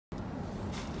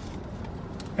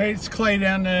Hey, it's Clay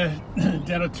down at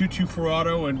 224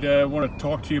 Auto, and I want to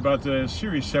talk to you about the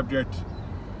serious subject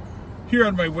here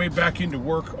on my way back into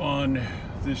work on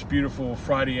this beautiful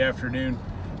Friday afternoon.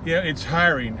 Yeah, it's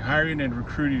hiring and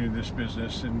recruiting in this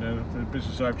business, and the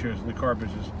business I've chosen, the car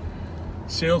business.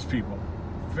 Salespeople,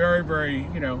 very, very,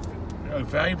 a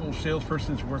valuable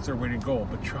salesperson is worth their weight in gold,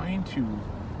 but trying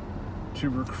to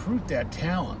recruit that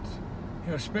talent,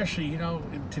 especially,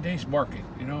 in today's market,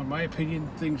 in my opinion,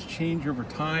 things change over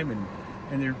time,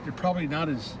 and they're probably not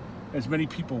as many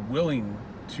people willing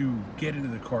to get into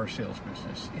the car sales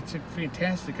business. It's a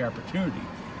fantastic opportunity.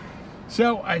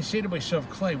 So I say to myself,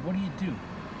 Clay, what do?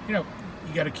 You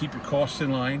got to keep your costs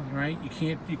in line, right?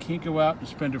 You can't go out and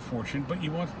spend a fortune, but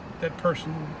you want that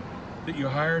person that you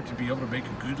hire to be able to make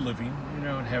a good living,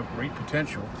 and have great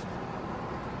potential.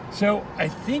 So I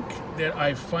think that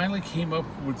I finally came up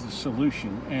with the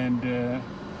solution, and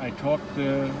I talked.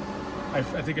 I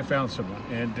think I found someone,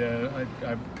 and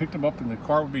I picked him up in the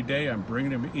car with me today. I'm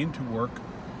bringing him into work.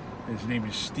 His name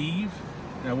is Steve,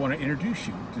 and I want to introduce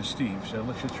you to Steve. So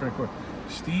let's just try to record.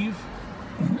 Steve,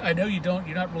 I know you're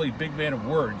not really a big man of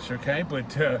words, okay?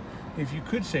 But if you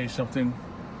could say something,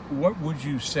 what would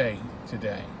you say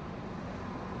today?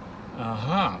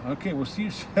 Okay, well,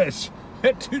 Steve says,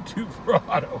 at 224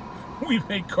 Auto, we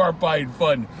make car buying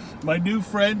fun. My new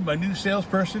friend, my new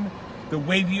salesperson, the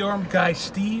wavy-armed guy,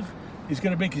 Steve, is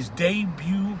going to make his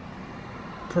debut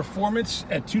performance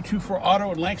at 224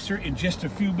 Auto in Lancaster in just a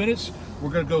few minutes. We're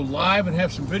going to go live and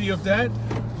have some video of that.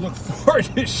 Look forward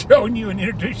to showing you and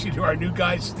introducing you to our new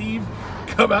guy, Steve.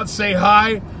 Come out, say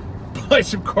hi, buy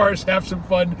some cars, have some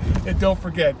fun, and don't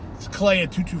forget, it's Clay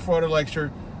at 224 Auto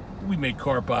Lancaster. We make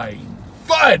car buying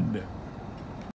fun.